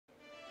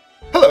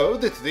Hello,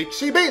 this is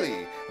H.C.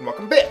 Bailey, and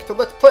welcome back to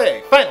Let's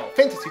Play Final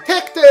Fantasy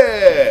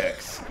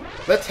Tactics!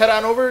 Let's head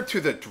on over to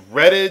the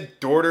dreaded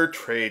Dorter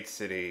Trade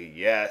City.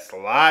 Yes, a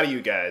lot of you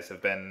guys have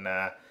been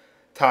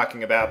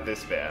talking about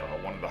this battle.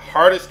 One of the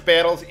hardest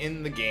battles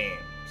in the game.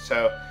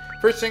 So,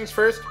 first things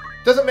first,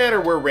 doesn't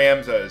matter where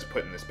Ramza is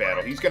put in this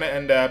battle. He's going to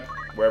end up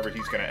wherever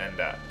he's going to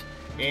end up.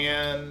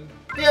 And,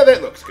 yeah,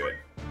 that looks good.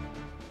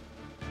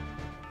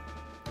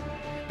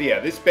 But yeah,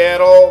 this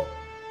battle,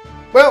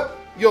 well,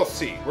 you'll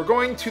see. We're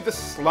going to the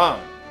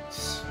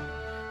slums.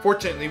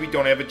 Fortunately, we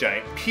don't have a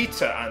giant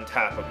pizza on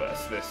top of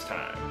us this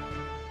time.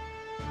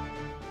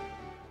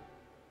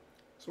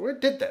 So where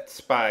did that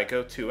spy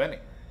go to anyway?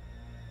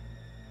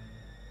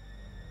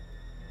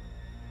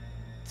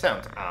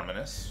 Sounds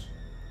ominous.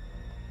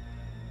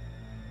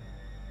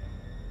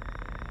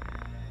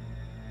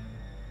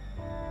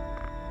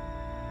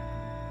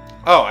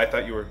 Oh, I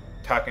thought you were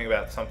talking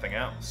about something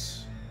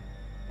else.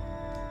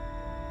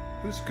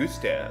 Who's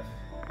Gustav?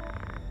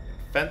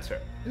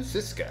 Fencer. Who's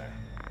this guy?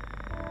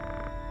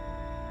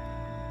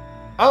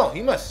 Oh,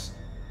 he must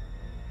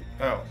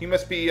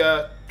be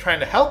trying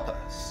to help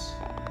us.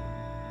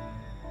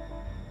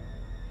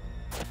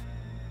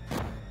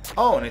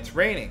 Oh, and it's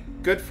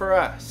raining. Good for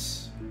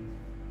us.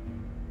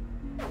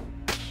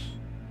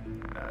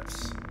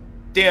 That's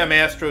damn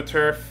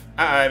AstroTurf.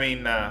 I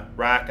mean,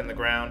 rock in the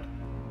ground.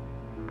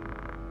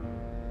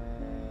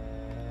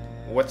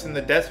 What's in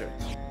the desert?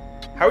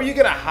 How are you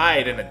gonna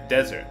hide in a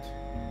desert?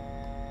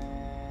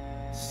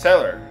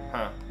 Cellar,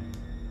 huh?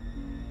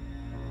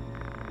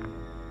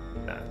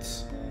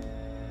 Nuts.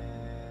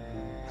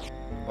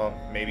 Well,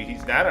 maybe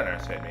he's not on our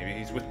side. Maybe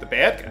he's with the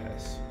bad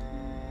guys.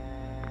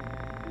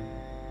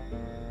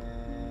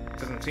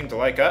 Doesn't seem to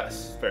like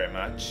us very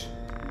much.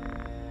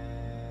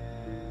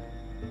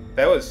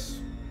 That was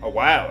a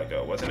while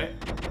ago, wasn't it?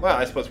 Well,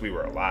 I suppose we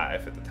were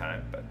alive at the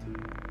time, but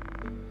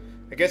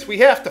I guess we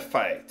have to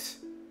fight.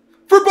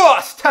 For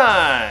boss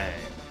time!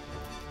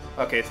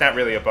 Okay, it's not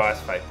really a boss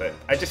fight, but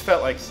I just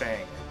felt like saying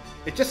it.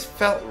 It just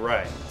felt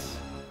right.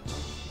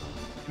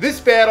 This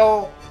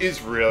battle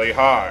is really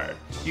hard.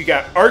 You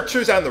got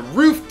archers on the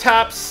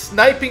rooftops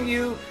sniping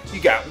you.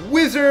 You got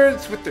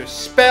wizards with their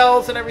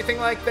spells and everything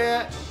like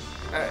that.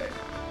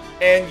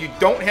 And you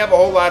don't have a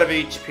whole lot of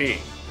HP.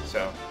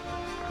 So,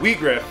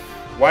 Griff,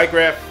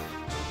 Y-Griff,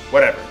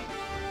 whatever.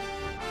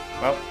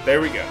 Well, there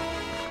we go.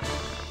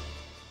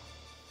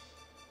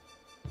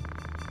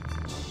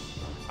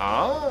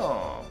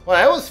 Oh, well,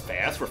 that was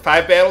fast. We're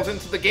 5 battles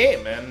into the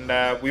game,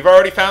 and we've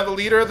already found the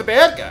leader of the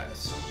bad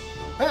guys.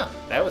 Well,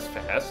 that was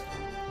fast.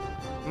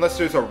 Unless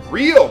there's a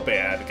real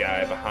bad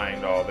guy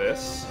behind all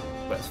this.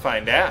 Let's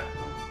find out.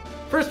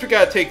 First, we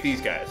gotta take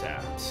these guys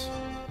out.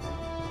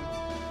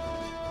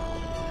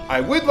 I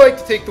would like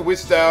to take the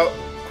wizards out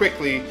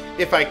quickly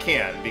if I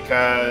can,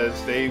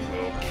 because they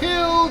will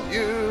kill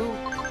you.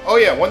 Oh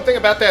yeah, one thing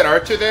about that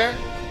archer there.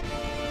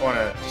 I want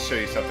to show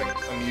you something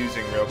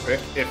amusing real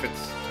quick, if it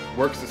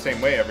works the same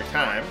way every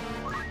time.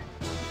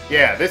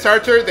 Yeah, this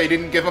archer, they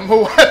didn't give him a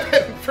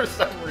weapon for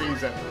some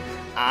reason.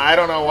 I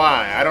don't know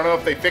why. I don't know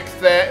if they fixed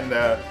that in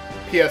the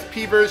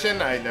PSP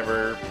version. I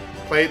never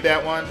played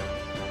that one.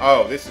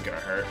 Oh, this is going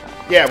to hurt.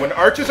 Yeah, when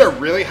archers are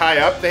really high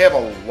up, they have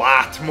a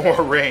lot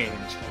more range.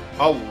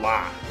 A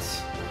lot.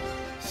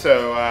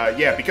 So,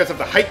 yeah, because of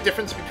the height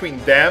difference between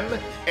them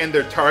and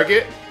their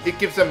target, it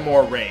gives them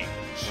more range.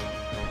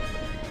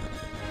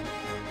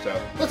 So,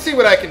 let's see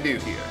what I can do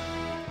here.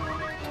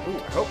 Ooh,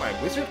 I hope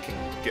my wizard can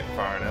get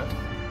far enough.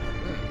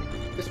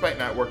 This might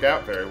not work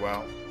out very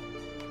well.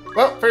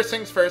 Well, first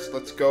things first,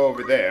 let's go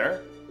over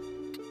there.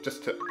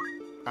 Just to...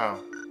 Oh.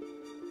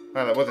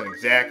 Well, that wasn't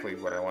exactly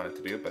what I wanted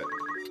to do, but...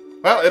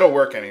 Well, it'll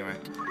work anyway.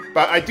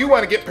 But I do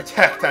want to get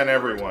Protect on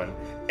everyone.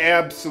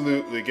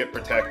 Absolutely get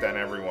Protect on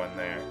everyone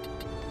there.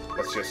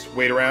 Let's just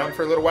wait around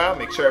for a little while,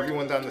 make sure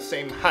everyone's on the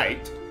same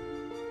height.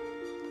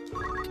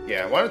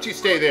 Yeah, why don't you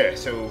stay there,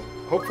 so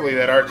hopefully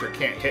that archer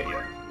can't hit you.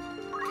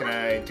 Can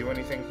I do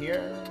anything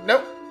here?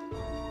 Nope.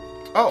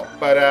 Oh,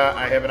 but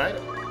I have an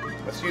item.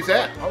 Let's use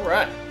that.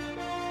 Alright.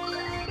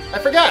 I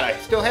forgot I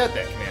still had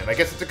that command. I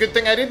guess it's a good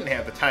thing I didn't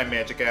have the time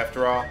magic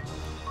after all.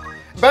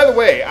 By the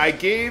way, I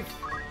gave...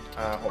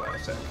 hold on a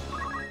sec.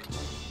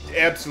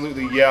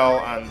 Absolutely yell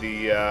on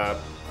the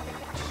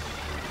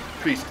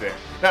priest there.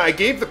 Now, I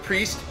gave the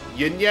priest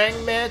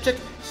yin-yang magic,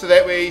 so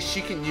that way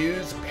she can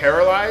use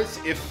Paralyze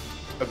if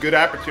a good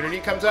opportunity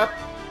comes up.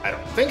 I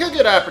don't think a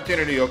good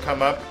opportunity will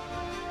come up,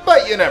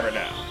 but you never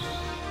know.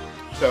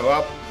 So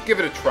I'll give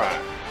it a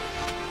try.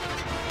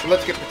 So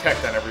let's get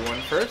Protect on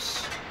everyone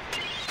first.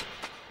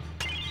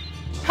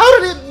 How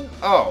did it...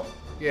 Oh,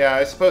 yeah,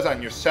 I suppose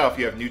on yourself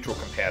you have neutral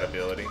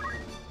compatibility.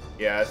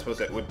 Yeah, I suppose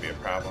that would be a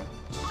problem.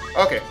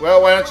 Okay,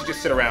 well, why don't you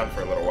just sit around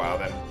for a little while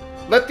then?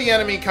 Let the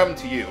enemy come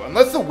to you.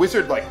 Unless the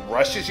wizard, like,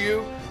 rushes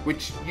you,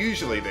 which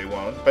usually they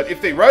won't, but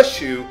if they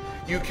rush you,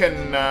 you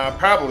can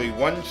probably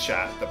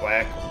one-shot the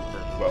black...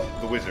 well,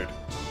 the wizard.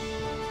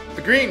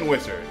 The green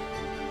wizard.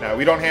 Now,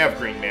 we don't have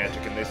green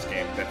magic in this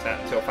game. That's not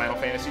until Final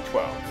Fantasy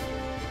XII.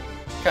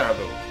 Kind of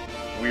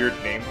a weird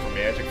name for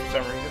magic for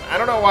some reason. I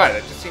don't know why.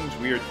 That just seems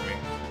weird to me.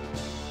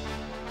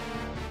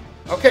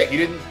 Okay, he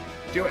didn't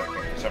do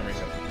anything for some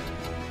reason.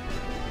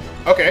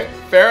 Okay,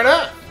 fair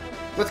enough.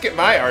 Let's get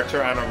my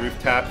archer on a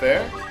rooftop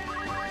there.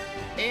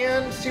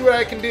 And see what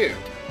I can do.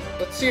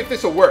 Let's see if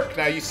this will work.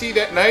 Now, you see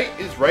that knight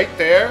is right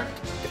there.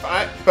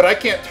 But I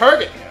can't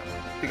target him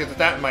because it's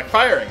not in my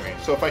firing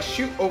range. So if I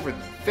shoot over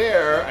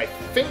there, I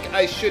think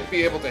I should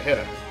be able to hit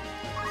him.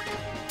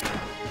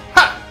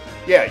 Ha!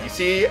 Yeah, you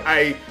see,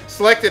 I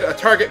selected a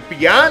target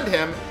beyond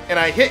him, and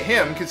I hit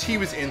him because he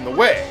was in the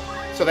way.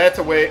 So that's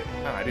a way...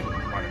 Oh, I didn't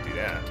want to do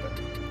that. But,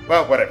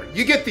 well, whatever.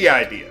 You get the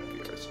idea,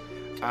 viewers.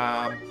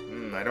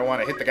 I don't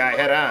want to hit the guy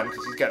head on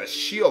because he's got a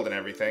shield and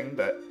everything.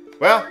 But,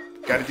 well,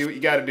 got to do what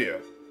you got to do.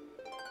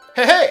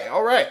 Hey,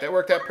 all right. That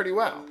worked out pretty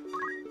well.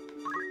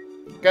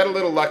 Got a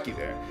little lucky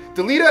there.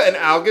 Delita and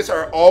Algus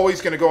are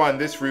always going to go on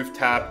this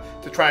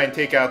rooftop to try and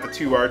take out the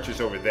two archers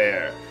over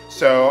there.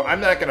 So I'm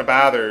not going to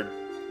bother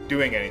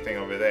doing anything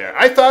over there.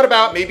 I thought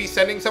about maybe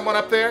sending someone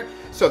up there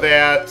so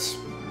that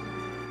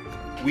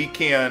we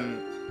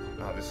can...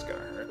 Oh, this is going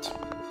to hurt.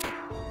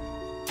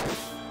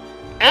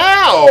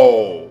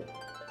 Ow!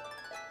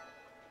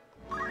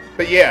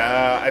 But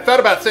yeah, I thought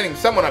about sending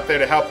someone up there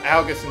to help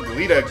Algus and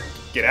Delita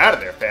get out of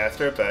there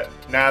faster, but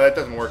nah, that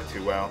doesn't work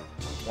too well.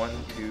 1,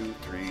 2,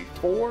 3,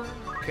 4.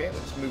 Okay,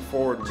 let's move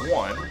forward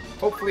 1.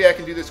 Hopefully I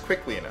can do this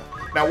quickly enough.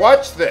 Now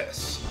watch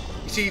this.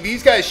 You see,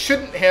 these guys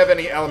shouldn't have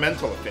any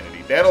elemental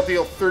affinity. That'll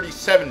deal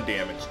 37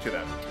 damage to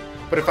them.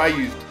 But if I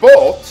use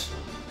Bolt...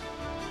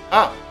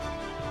 Oh.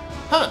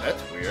 Huh,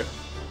 that's weird.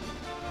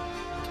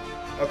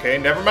 Okay,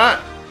 never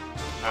mind.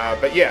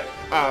 But yeah,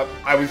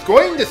 I was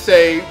going to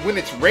say when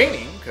it's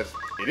raining, because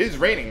it is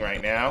raining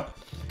right now,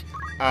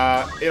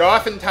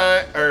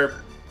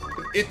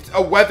 it's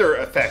a weather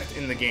effect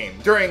in the game.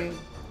 During,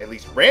 at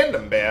least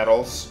random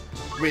battles,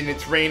 when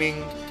it's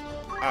raining,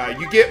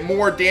 you get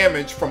more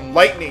damage from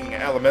lightning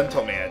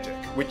elemental magic,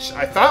 which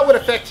I thought would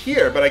affect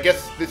here, but I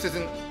guess this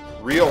isn't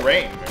real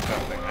rain or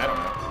something. I don't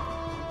know.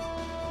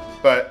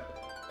 But,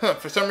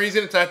 for some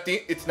reason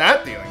it's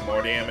not dealing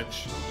more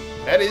damage.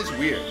 That is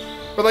weird.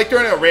 But like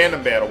during a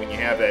random battle, when you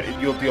have that,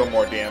 you'll deal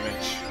more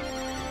damage.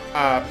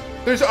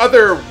 There's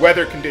other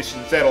weather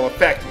conditions that'll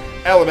affect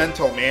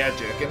elemental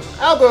magic, and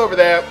I'll go over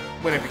that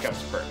when it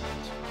becomes pertinent.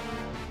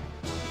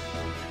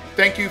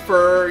 Thank you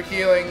for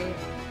healing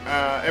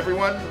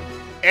everyone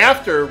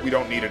after we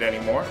don't need it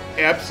anymore.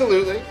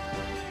 Absolutely.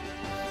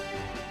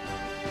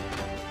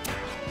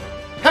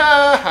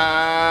 Ha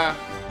ha!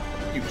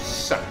 You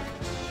suck.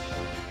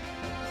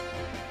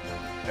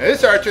 Now,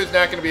 this archer is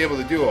not going to be able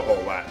to do a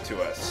whole lot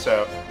to us,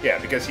 so yeah,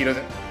 because he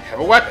doesn't have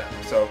a weapon.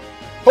 So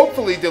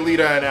hopefully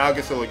Delita and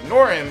Algus will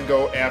ignore him and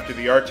go after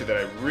the archer that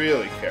I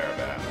really care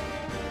about.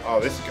 Oh,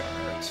 this is going to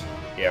hurt.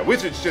 Yeah,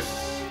 wizards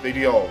they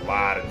deal a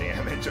lot of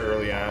damage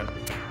early on.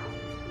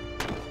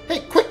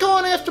 Hey, quit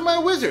going after my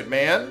wizard,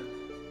 man.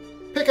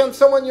 Pick on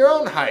someone your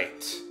own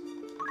height.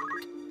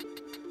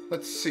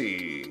 Let's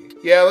see.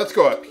 Yeah, let's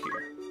go up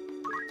here.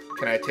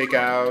 Can I take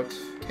out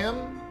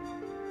him?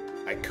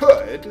 I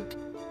could.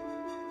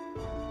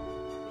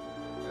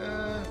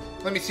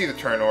 Let me see the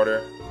turn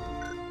order.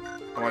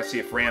 I want to see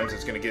if Ramza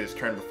is going to get his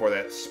turn before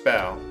that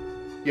spell.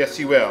 Yes,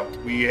 he will.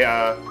 We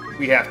have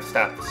to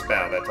stop the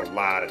spell. That's a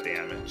lot of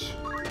damage.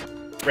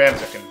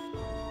 Ramza can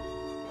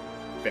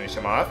finish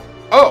him off.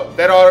 Oh,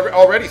 that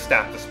already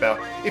stopped the spell.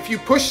 If you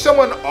push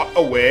someone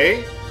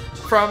away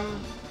from...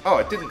 Oh,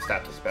 it didn't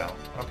stop the spell.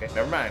 Okay,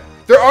 never mind.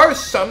 There are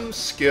some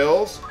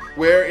skills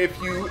where if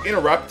you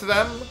interrupt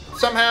them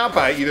somehow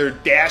by either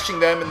dashing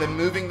them and then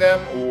moving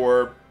them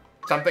or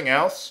something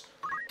else,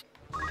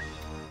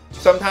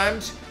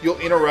 sometimes you'll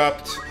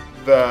interrupt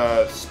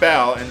the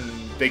spell and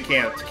they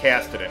can't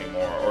cast it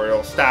anymore, or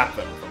it'll stop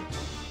them from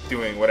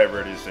doing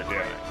whatever it is they're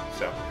doing.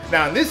 So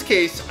now in this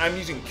case, I'm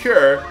using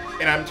Cure,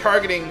 and I'm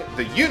targeting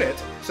the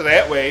unit, so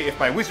that way if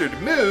my wizard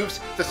moves,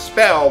 the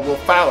spell will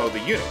follow the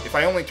unit. If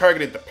I only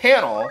targeted the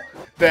panel,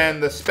 then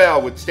the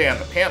spell would stay on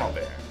the panel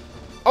there.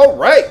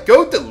 Alright,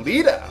 go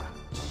Delita!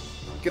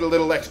 Get a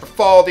little extra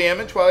fall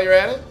damage while you're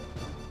at it.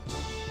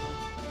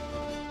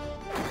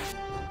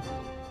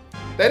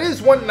 That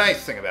is one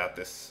nice thing about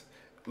this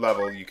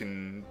level. You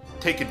can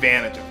take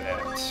advantage of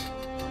that.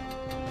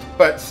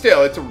 But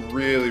still, it's a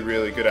really,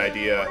 really good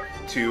idea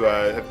to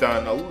have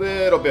done a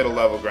little bit of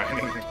level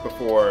grinding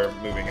before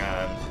moving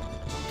on.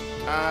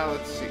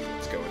 Let's see.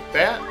 Let's go with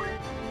that.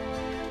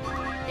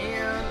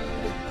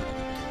 And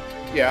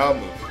yeah, I'll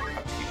move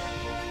up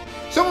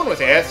here. Someone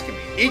was asking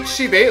me,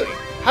 H.C. Bailey,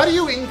 how do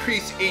you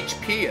increase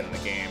HP in the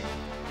game?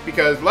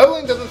 Because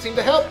leveling doesn't seem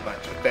to help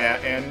much with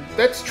that, and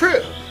that's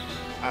true.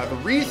 The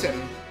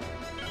reason,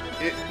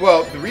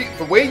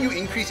 the way you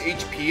increase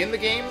HP in the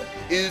game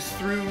is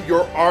through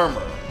your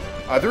armor.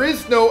 There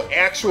is no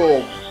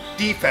actual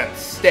defense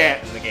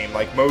stat in the game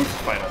like most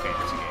Final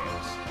Fantasy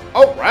games.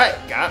 Alright,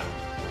 got him.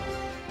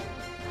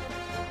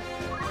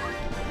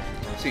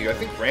 Let's see, I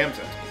think Ramza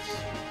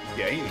needs...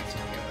 Yeah, he needs to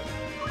heal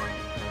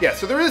it. Yeah,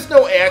 so there is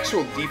no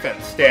actual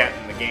defense stat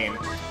in the game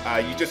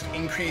you just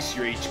increase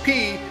your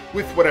HP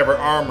with whatever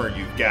armor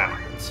you've got.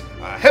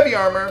 Heavy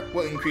armor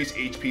will increase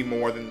HP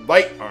more than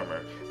light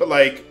armor, but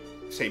like,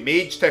 say,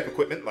 mage type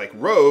equipment like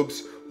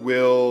robes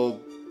will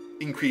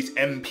increase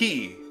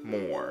MP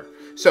more.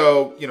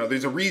 So, you know,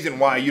 there's a reason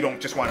why you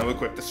don't just want to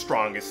equip the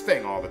strongest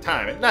thing all the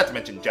time. And not to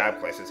mention job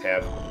classes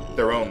have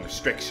their own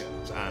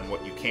restrictions on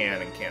what you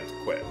can and can't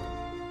equip.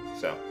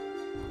 So,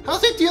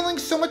 how's it dealing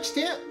so much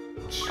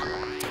damage?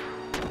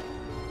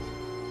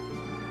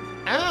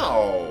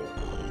 Ow!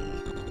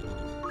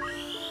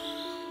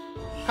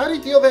 How did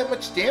he deal that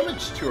much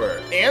damage to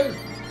her? And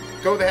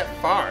go that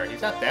far?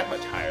 He's not that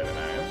much higher than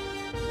I am.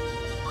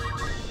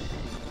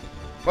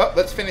 Well,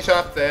 let's finish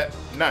off that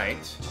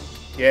knight.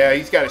 Yeah,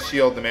 he's got a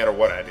shield no matter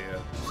what I do.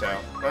 So,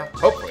 well,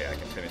 hopefully I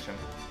can finish him.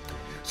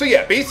 So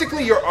yeah,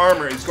 basically your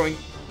armor is going...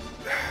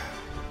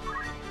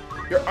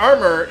 Your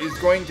armor is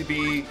going to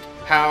be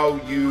how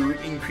you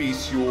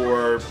increase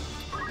your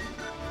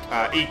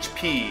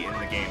HP in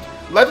the game.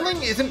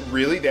 Leveling isn't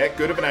really that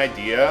good of an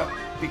idea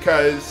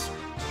because,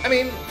 I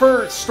mean,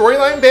 for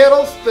storyline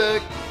battles,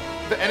 the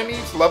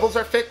enemies' levels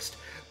are fixed.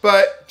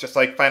 But just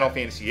like Final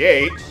Fantasy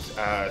VIII,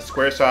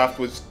 Squaresoft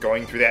was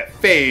going through that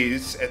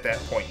phase at that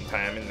point in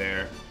time in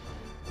their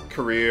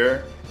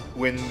career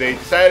when they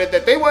decided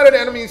that they wanted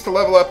enemies to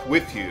level up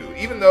with you,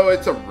 even though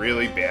it's a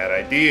really bad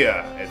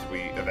idea, as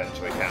we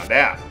eventually found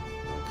out.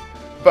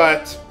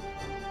 But,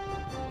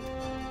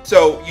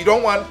 so you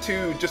don't want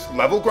to just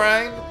level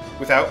grind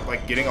without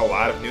like getting a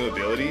lot of new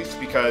abilities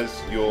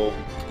because you'll,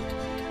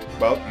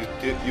 well,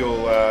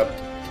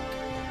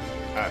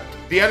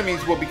 the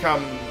enemies will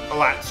become a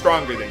lot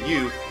stronger than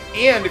you,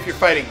 and if you're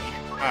fighting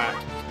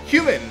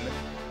human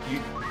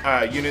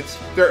units,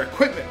 their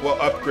equipment will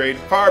upgrade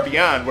far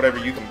beyond whatever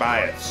you can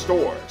buy at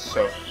stores.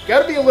 So you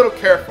gotta be a little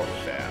careful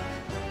with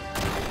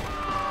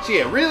that. So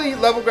yeah, really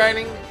level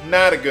grinding,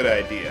 not a good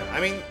idea.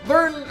 I mean,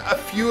 learn a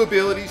few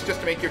abilities just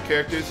to make your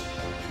characters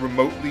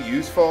remotely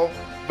useful,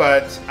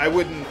 but I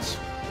wouldn't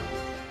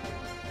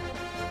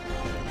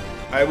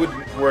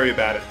worry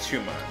about it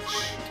too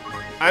much.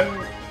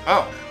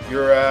 Oh,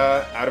 you're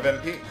out of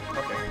MP.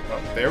 Okay,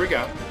 well, there we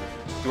go.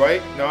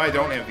 No, I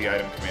don't have the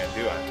item command,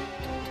 do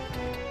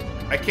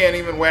I? I can't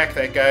even whack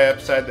that guy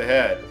upside the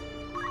head.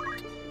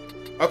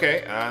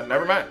 Okay,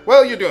 never mind.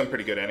 Well, you're doing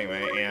pretty good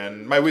anyway,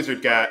 and my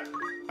wizard got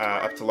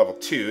up to level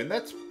 2, and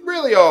that's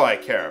really all I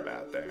care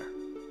about there.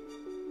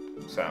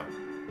 So.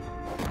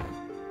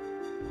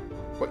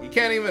 What, you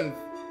can't even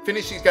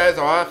finish these guys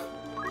off?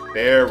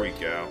 There we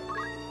go.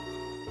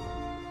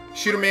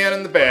 Shoot a man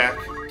in the back.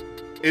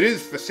 It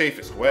is the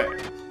safest way.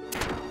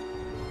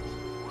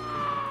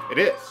 It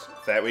is.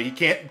 That way he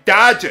can't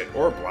dodge it,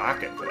 or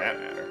block it for that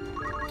matter.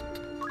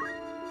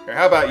 Here,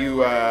 how about you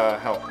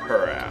help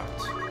her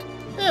out?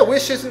 Yeah,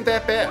 Wish isn't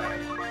that bad.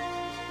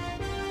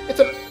 It's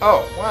an...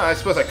 Oh, well, I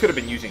suppose I could have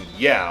been using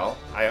Yell.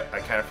 I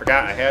kind of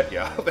forgot I had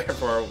Yell there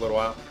for a little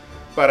while.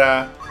 But,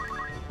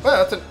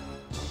 well, that's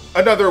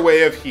another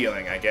way of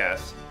healing, I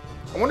guess.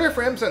 I wonder if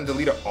Ramza and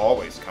Delita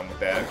always come with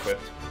that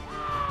equipped.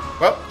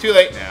 Well, too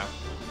late now.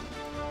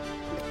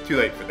 Too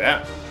late for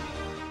that.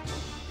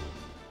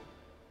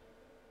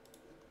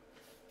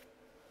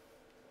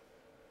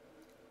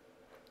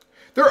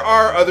 There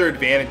are other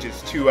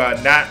advantages to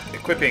not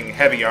equipping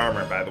heavy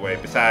armor, by the way,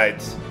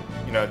 besides,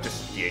 you know,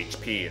 just the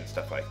HP and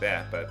stuff like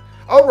that. But,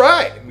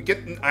 alright, we get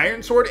an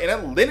iron sword and a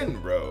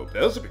linen robe.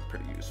 Those would be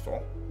pretty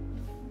useful.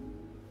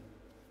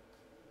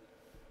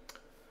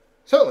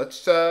 So,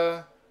 let's,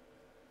 well,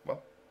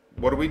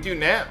 what do we do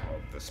now?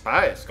 The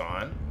spy is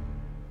gone.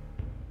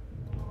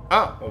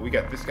 Oh, well, we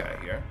got this guy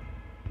here.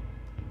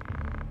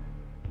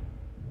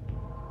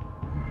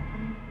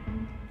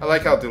 I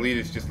like how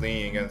Delita's just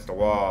leaning against the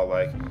wall,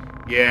 like,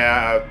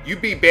 yeah, you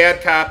be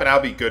bad cop and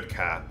I'll be good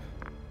cop.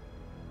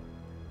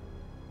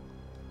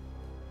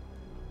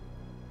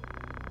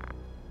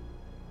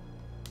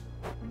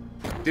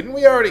 Didn't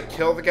we already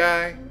kill the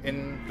guy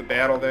in the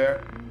battle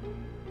there?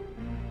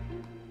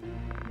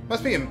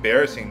 Must be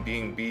embarrassing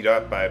being beat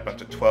up by a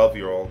bunch of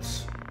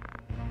 12-year-olds.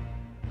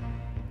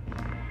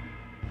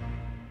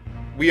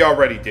 We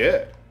already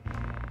did.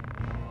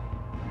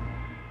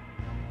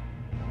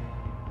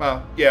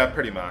 Well, yeah,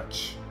 pretty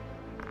much.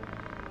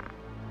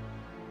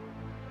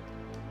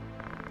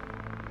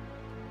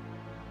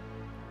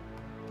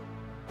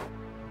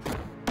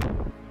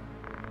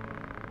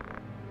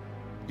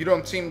 You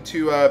don't seem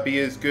to be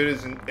as good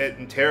as at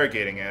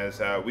interrogating as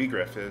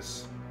Weegriff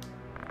is.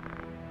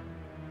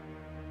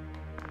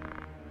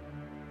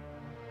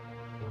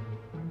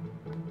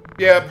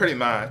 Yeah, pretty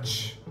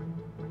much.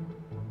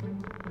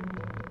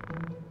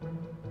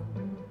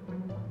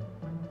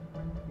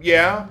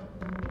 Yeah,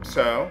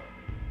 so?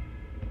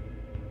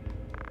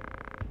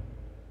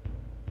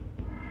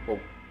 Well,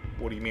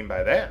 what do you mean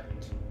by that?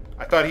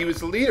 I thought he was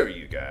the leader,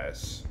 you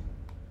guys.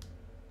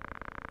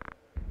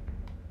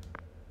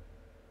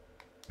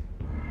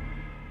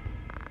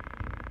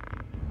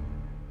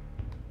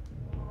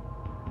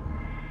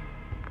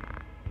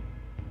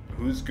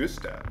 Who's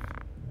Gustav?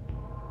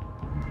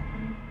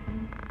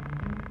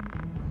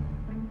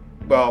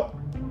 Well,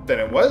 than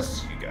it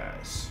was you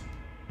guys.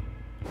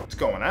 What's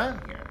going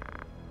on here?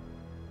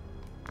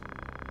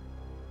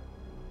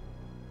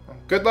 Well,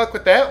 good luck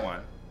with that one.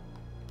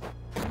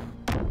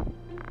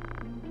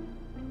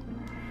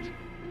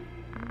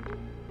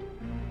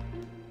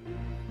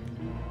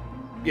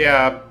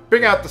 Yeah,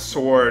 bring out the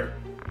sword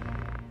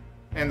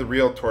and the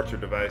real torture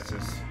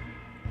devices.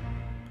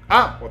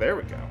 Ah, well, there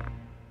we go.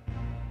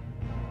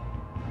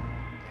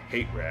 I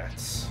hate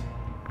rats.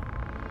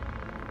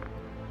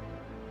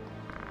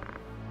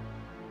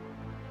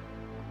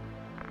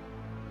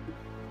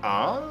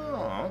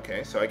 Oh,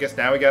 okay. So I guess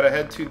now we gotta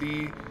head to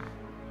the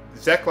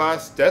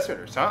Zeklos Desert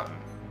or something.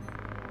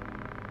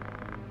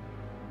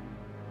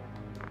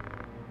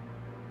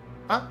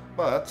 Huh?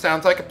 Well, that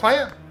sounds like a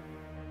plan.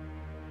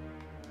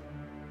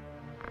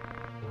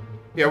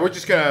 Yeah, we're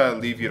just gonna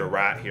leave you to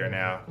rot here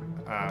now.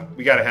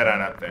 We gotta head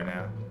on up there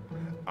now.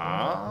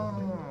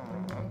 Oh,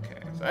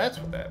 okay. So that's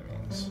what that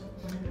means.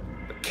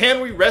 But can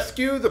we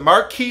rescue the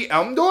Marquis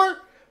Elmdor?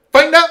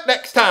 Find out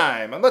next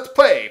time on Let's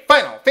Play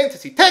Final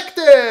Fantasy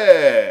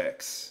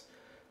Tactics!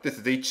 This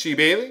is H.C.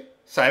 Bailey,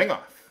 signing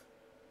off.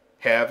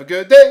 Have a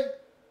good day!